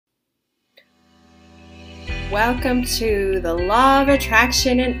Welcome to the Law of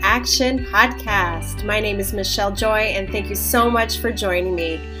Attraction in Action podcast. My name is Michelle Joy, and thank you so much for joining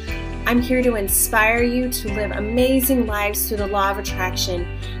me. I'm here to inspire you to live amazing lives through the law of attraction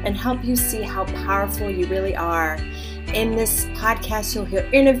and help you see how powerful you really are. In this podcast, you'll hear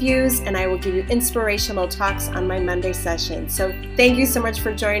interviews, and I will give you inspirational talks on my Monday session. So thank you so much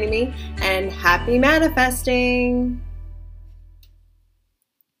for joining me, and happy manifesting.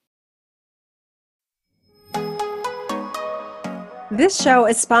 This show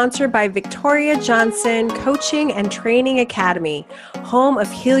is sponsored by Victoria Johnson Coaching and Training Academy, home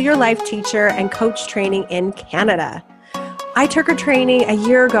of Heal Your Life teacher and coach training in Canada. I took her training a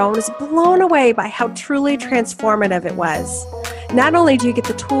year ago and was blown away by how truly transformative it was. Not only do you get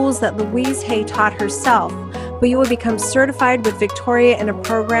the tools that Louise Hay taught herself, but you will become certified with Victoria in a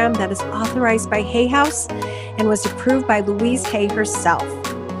program that is authorized by Hay House and was approved by Louise Hay herself.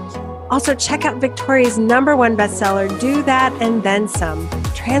 Also, check out Victoria's #1 bestseller, Do That and Then Some,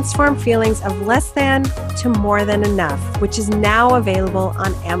 Transform Feelings of Less Than to More Than Enough, which is now available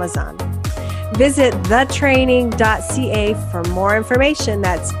on Amazon. Visit thetraining.ca for more information.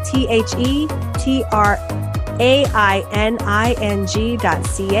 That's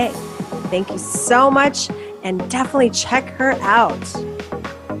thetraining.ca. Thank you so much, and definitely check her out.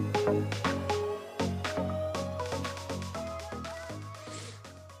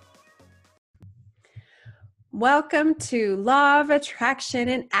 Welcome to Law of Attraction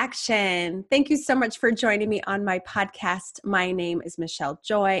in Action. Thank you so much for joining me on my podcast. My name is Michelle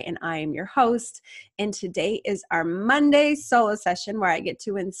Joy, and I am your host. And today is our Monday solo session where I get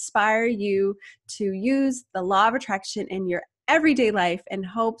to inspire you to use the law of attraction in your everyday life in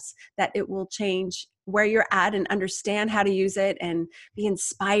hopes that it will change where you're at and understand how to use it and be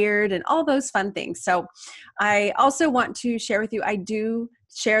inspired and all those fun things. So I also want to share with you, I do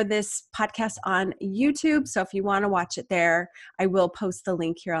share this podcast on YouTube. So if you want to watch it there, I will post the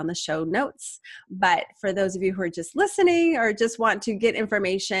link here on the show notes. But for those of you who are just listening or just want to get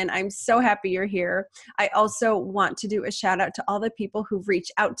information, I'm so happy you're here. I also want to do a shout out to all the people who've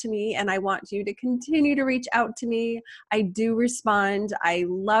reached out to me, and I want you to continue to reach out to me. I do respond. I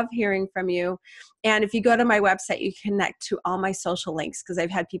love hearing from you. And if you go to my website, you connect to all my social links because I've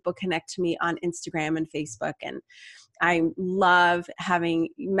had people connect to me on Instagram and Facebook, and I love having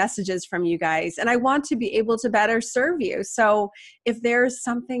messages from you guys, and I want to be able to better serve you. So if there's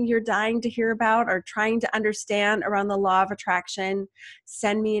something you're dying to hear about or trying to understand around the law of attraction,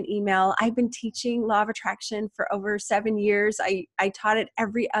 send me an email. I've been teaching law of attraction for over 7 years. I taught it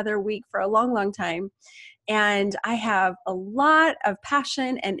every other week for a long, long time. And I have a lot of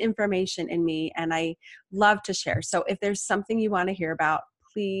passion and information in me, and I love to share. So if there's something you want to hear about,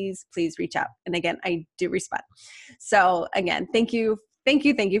 please reach out. And again, I do respond. So again, thank you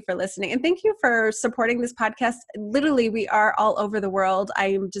for listening. And thank you for supporting this podcast. Literally, we are all over the world. I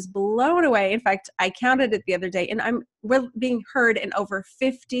am just blown away. In fact, I counted it the other day, and we're being heard in over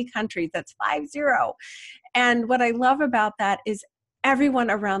 50 countries. That's 50. And what I love about that is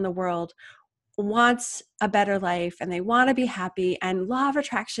everyone around the world wants a better life and they want to be happy, and law of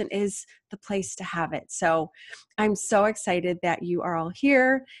attraction is the place to have it. So I'm so excited that you are all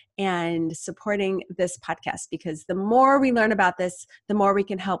here and supporting this podcast, because the more we learn about this, the more we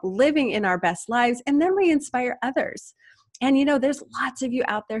can help living in our best lives, and then we inspire others. And there's lots of you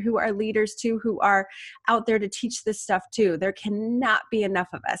out there who are leaders too, who are out there to teach this stuff too. There cannot be enough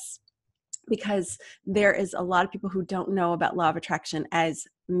of us, because there is a lot of people who don't know about law of attraction, as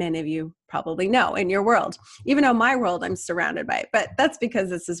many of you probably know in your world. Even though my world, I'm surrounded by it, but that's because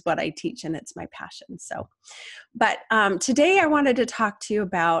this is what I teach and it's my passion. So, but today I wanted to talk to you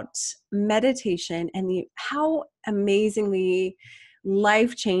about meditation and how amazingly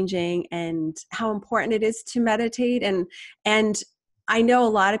life-changing and how important it is to meditate. And I know a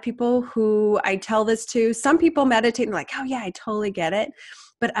lot of people who I tell this to. Some people meditate and like, oh yeah, I totally get it.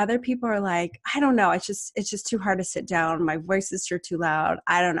 But other people are like, I don't know, it's just too hard to sit down. My voice is sure too loud.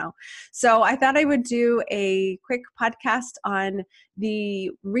 I don't know. So I thought I would do a quick podcast on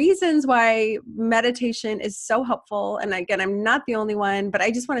the reasons why meditation is so helpful. And again, I'm not the only one, but I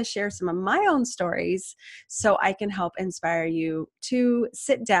just want to share some of my own stories so I can help inspire you to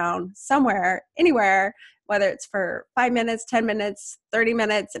sit down somewhere, anywhere, whether it's for 5 minutes, 10 minutes, 30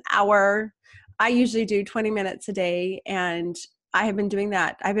 minutes, an hour. I usually do 20 minutes a day, and I have been doing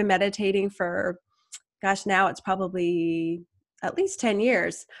that. I've been meditating for, now it's probably at least 10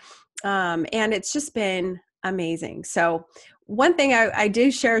 years. And it's just been amazing. So one thing I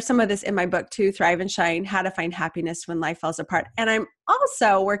do share some of this in my book too, Thrive and Shine, How to Find Happiness When Life Falls Apart. And I'm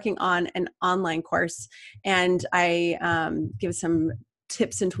also working on an online course, and I give some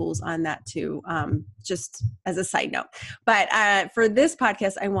tips and tools on that too, just as a side note. But for this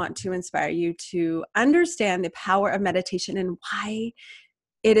podcast, I want to inspire you to understand the power of meditation and why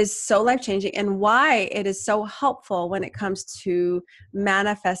it is so life-changing and why it is so helpful when it comes to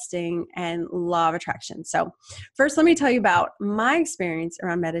manifesting and law of attraction. So first, let me tell you about my experience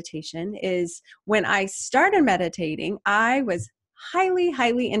around meditation. Is when I started meditating, I was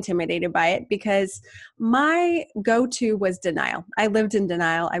highly intimidated by it because my go-to was denial. I lived in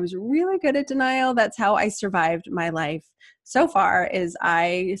denial. I was really good at denial. That's how I survived my life so far. Is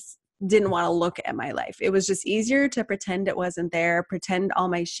I didn't want to look at my life. It was just easier to pretend it wasn't there, pretend all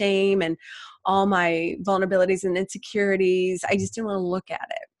my shame and all my vulnerabilities and insecurities. I just didn't want to look at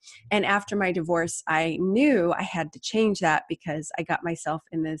it. And after my divorce, I knew I had to change that because I got myself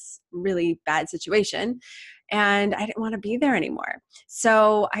in this really bad situation and I didn't want to be there anymore.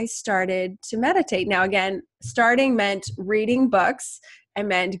 So I started to meditate. Now, again, starting meant reading books. I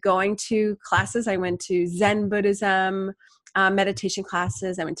meant going to classes. I went to Zen Buddhism, meditation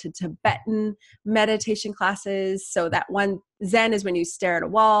classes. I went to Tibetan meditation classes. So that one, Zen is when you stare at a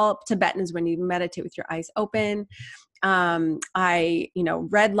wall. Tibetan is when you meditate with your eyes open. I,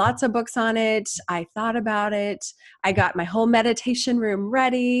 read lots of books on it. I thought about it. I got my whole meditation room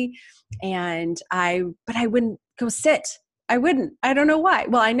ready but I wouldn't go sit. I wouldn't. I don't know why.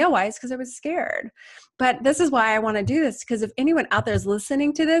 Well, I know why. It's because I was scared. But this is why I want to do this, because if anyone out there is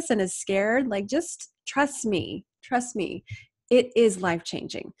listening to this and is scared, just trust me. Trust me. It is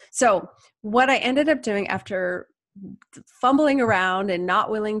life-changing. So what I ended up doing after fumbling around and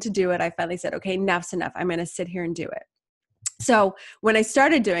not willing to do it, I finally said, okay, enough's enough. I'm going to sit here and do it. So when I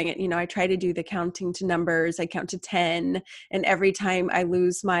started doing it, I try to do the counting to numbers. I count to 10, and every time I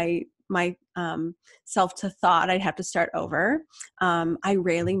lose my self to thought, I'd have to start over. I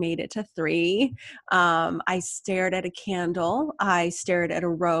rarely made it to 3. I stared at a candle. I stared at a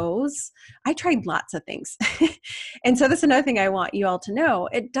rose. I tried lots of things. And so that's another thing I want you all to know.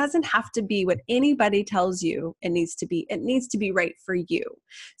 It doesn't have to be what anybody tells you it needs to be. It needs to be right for you.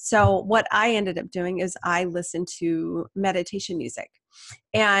 So what I ended up doing is I listened to meditation music.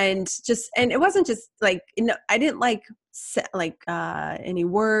 And it wasn't just I didn't any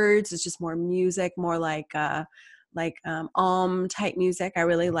words. It's just more music, more like type music. I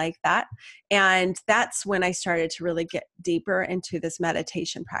really like that. And that's when I started to really get deeper into this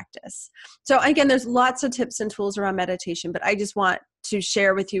meditation practice. So again, there's lots of tips and tools around meditation, but I just want to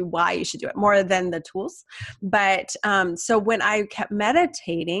share with you why you should do it more than the tools. But so when I kept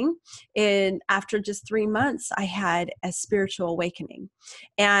meditating, after just 3 months, I had a spiritual awakening.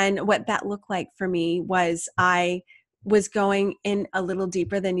 And what that looked like for me was I was going in a little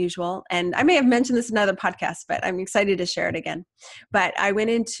deeper than usual. And I may have mentioned this in another podcast, but I'm excited to share it again. But I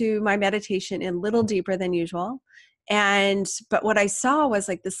went into my meditation in a little deeper than usual. But what I saw was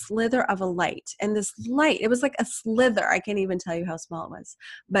like the slither of a light. And this light, it was like a slither. I can't even tell you how small it was.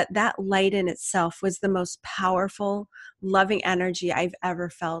 But that light in itself was the most powerful, loving energy I've ever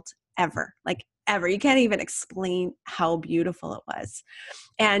felt, ever. Like ever. You can't even explain how beautiful it was.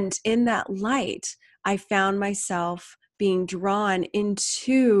 And in that light, I found myself being drawn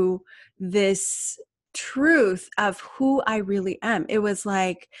into this truth of who I really am. It was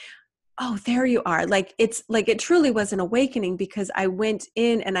like, oh, there you are. It's like it truly was an awakening, because I went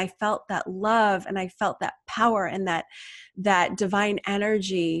in and I felt that love and I felt that power and that divine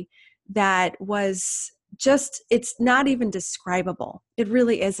energy that was just, it's not even describable. It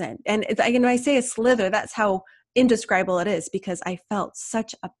really isn't. And I say a slither, that's how indescribable it is, because I felt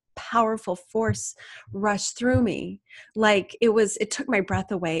such a powerful force rush through me. It took my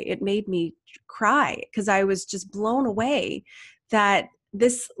breath away. It made me cry because I was just blown away that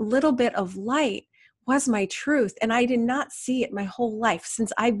this little bit of light was my truth. And I did not see it my whole life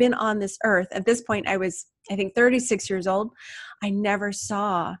since I've been on this earth. At this point, I was, I think, 36 years old. I never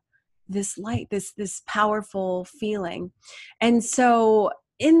saw this light, this powerful feeling. And so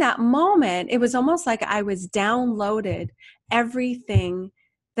in that moment, it was almost like I was downloaded everything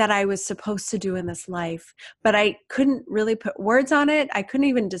that I was supposed to do in this life, but I couldn't really put words on it. I couldn't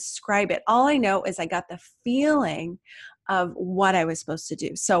even describe it. All I know is I got the feeling of what I was supposed to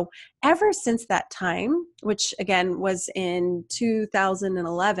do. So ever since that time, which again was in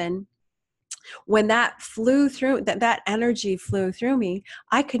 2011, when that energy flew through me,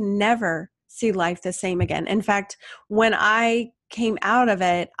 I could never see life the same again. In fact, when I came out of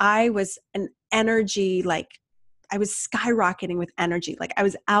it, I was an energy, I was skyrocketing with energy. Like I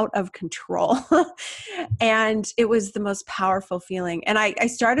was out of control. And it was the most powerful feeling. And I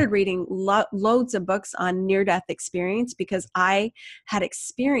started reading loads of books on near-death experience because I had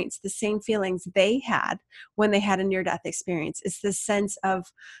experienced the same feelings they had when they had a near-death experience. It's this sense of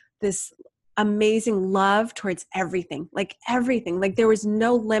this amazing love towards everything. Like there was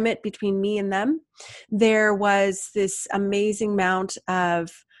no limit between me and them. There was this amazing amount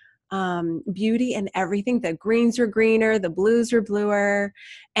of beauty in everything. The greens were greener, the blues were bluer,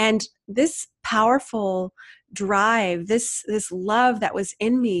 and this powerful drive, this love that was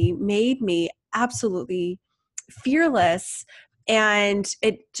in me made me absolutely fearless, and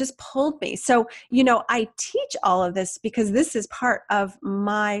it just pulled me. So, I teach all of this because this is part of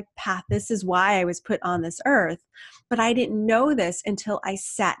my path. This is why I was put on this earth. But I didn't know this until I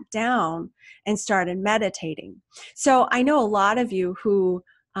sat down and started meditating. So I know a lot of you who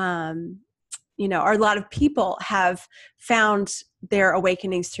or a lot of people have found their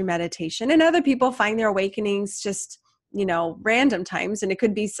awakenings through meditation, and other people find their awakenings just, random times. And it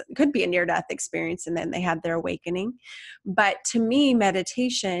could be a near-death experience and then they had their awakening. But to me,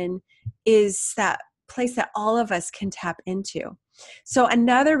 meditation is that place that all of us can tap into. So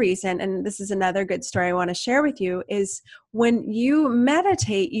another reason, and this is another good story I want to share with you, is when you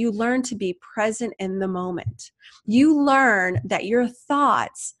meditate, you learn to be present in the moment. You learn that your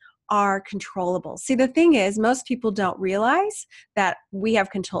thoughts are controllable. See, the thing is, most people don't realize that we have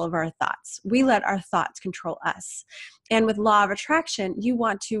control of our thoughts. We let our thoughts control us. And with law of attraction, you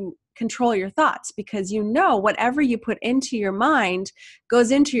want to control your thoughts because whatever you put into your mind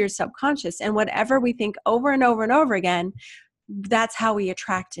goes into your subconscious. And whatever we think over and over and over again, that's how we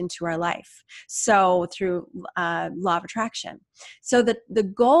attract into our life. So through law of attraction. So the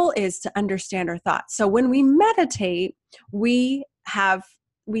goal is to understand our thoughts. So when we meditate, we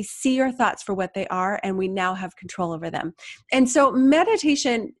see our thoughts for what they are, and we now have control over them. And so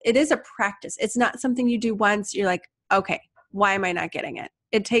meditation, it is a practice. It's not something you do once. You're like, okay, why am I not getting it?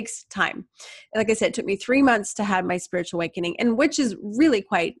 It takes time. Like I said, it took me 3 months to have my spiritual awakening, and which is really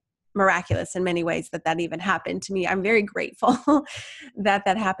quite miraculous in many ways that even happened to me. I'm very grateful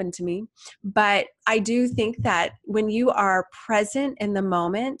that happened to me. But I do think that when you are present in the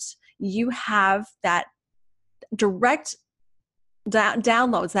moment, you have that direct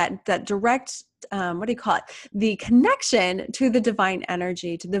downloads, that direct, the connection to the divine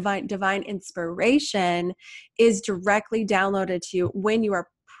energy, to divine inspiration is directly downloaded to you when you are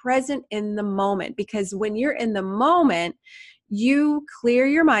present in the moment. Because when you're in the moment, you clear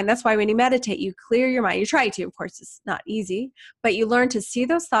your mind. That's why when you meditate, you clear your mind. You try to, of course, it's not easy, but you learn to see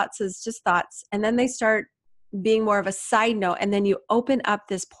those thoughts as just thoughts, and then they start being more of a side note, and then you open up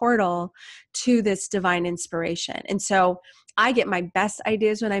this portal to this divine inspiration. And so I get my best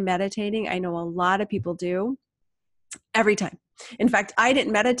ideas when I'm meditating. I know a lot of people do, every time. In fact, I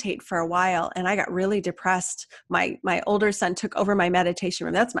didn't meditate for a while and I got really depressed. My older son took over my meditation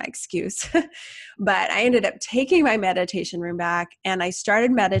room. That's my excuse. But I ended up taking my meditation room back and I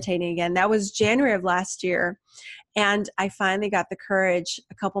started meditating again. That was January of last year. And I finally got the courage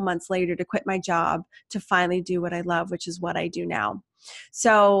a couple months later to quit my job to finally do what I love, which is what I do now.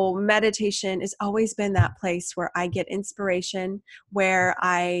 So meditation has always been that place where I get inspiration, where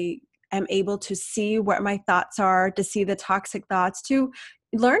I am able to see what my thoughts are, to see the toxic thoughts, to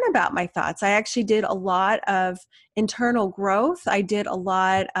learn about my thoughts. I actually did a lot of internal growth. I did a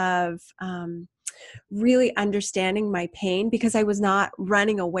lot of really understanding my pain because I was not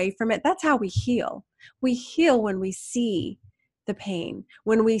running away from it. That's how we heal. We heal when we see the pain,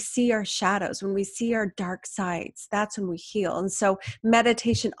 when we see our shadows, when we see our dark sides. That's when we heal. And so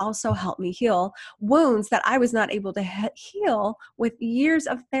meditation also helped me heal wounds that I was not able to heal with years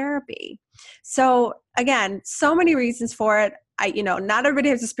of therapy. So again, so many reasons for it. Not everybody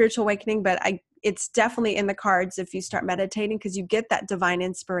has a spiritual awakening, but it's definitely in the cards if you start meditating, because you get that divine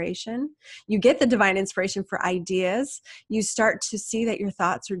inspiration. You get the divine inspiration for ideas. You start to see that your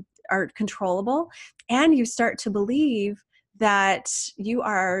thoughts are controllable, and you start to believe that you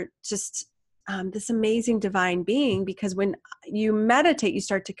are just this amazing divine being, because when you meditate, you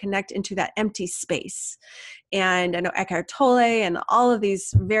start to connect into that empty space. And I know Eckhart Tolle and all of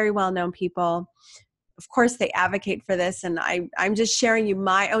these very well-known people, of course, they advocate for this. And I'm just sharing you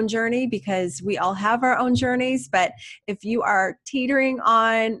my own journey because we all have our own journeys. But if you are teetering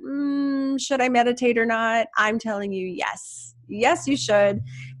on, should I meditate or not? I'm telling you, yes. Yes, you should.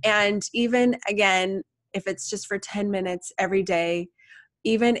 And even, again, if it's just for 10 minutes every day,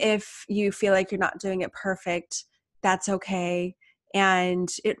 even if you feel like you're not doing it perfect, that's okay. And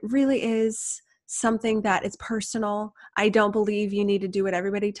it really is something that is personal. I don't believe you need to do what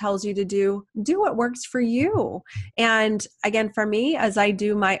everybody tells you to do. Do what works for you. And again, for me, as I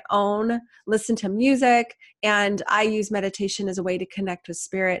do my own, listen to music, and I use meditation as a way to connect with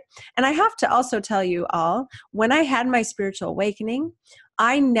spirit. And I have to also tell you all, when I had my spiritual awakening,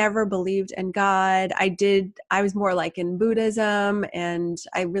 I never believed in God. I was more like in Buddhism, and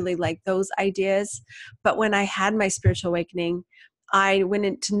I really liked those ideas. But when I had my spiritual awakening, I went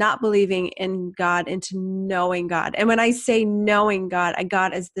into not believing in God, into knowing God. And when I say knowing God,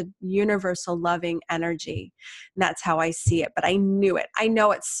 God is the universal loving energy. And that's how I see it. But I knew it. I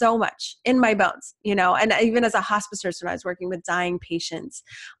know it so much in my bones, and even as a hospice nurse, when I was working with dying patients,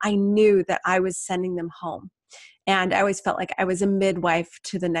 I knew that I was sending them home. And I always felt like I was a midwife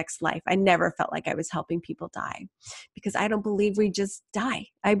to the next life. I never felt like I was helping people die, because I don't believe we just die.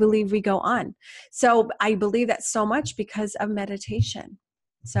 I believe we go on. So I believe that so much because of meditation.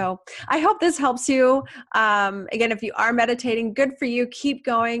 So I hope this helps you. Again, if you are meditating, good for you. Keep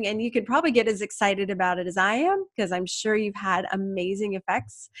going. And you could probably get as excited about it as I am, because I'm sure you've had amazing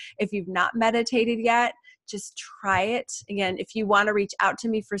effects. If you've not meditated yet, just try it. Again, if you want to reach out to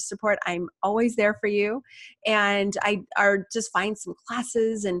me for support, I'm always there for you. And just find some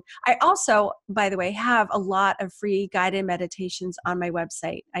classes. And I also, by the way, have a lot of free guided meditations on my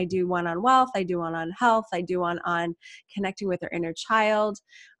website. I do one on wealth. I do one on health. I do one on connecting with our inner child.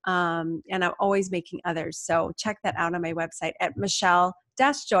 And I'm always making others. So check that out on my website at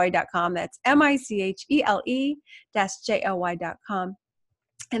michelle-joy.com. That's MICHELE-JOY.com.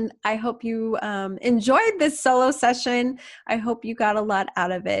 And I hope you enjoyed this solo session. I hope you got a lot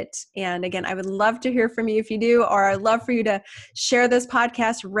out of it. And again, I would love to hear from you if you do, or I'd love for you to share this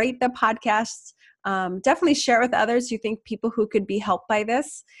podcast, rate the podcast. Definitely share it with others who think people who could be helped by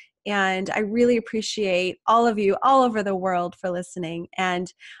this. And I really appreciate all of you all over the world for listening.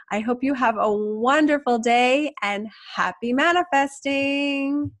 And I hope you have a wonderful day, and happy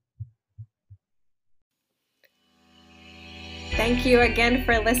manifesting. Thank you again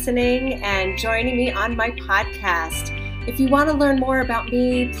for listening and joining me on my podcast. If you want to learn more about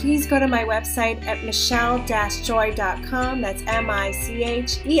me, please go to my website at michelle-joy.com. That's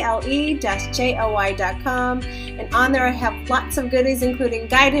MICHELE-JOY.com. And on there I have lots of goodies, including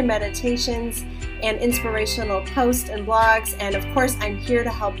guided meditations and inspirational posts and blogs. And of course, I'm here to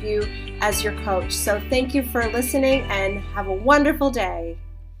help you as your coach. So thank you for listening, and have a wonderful day.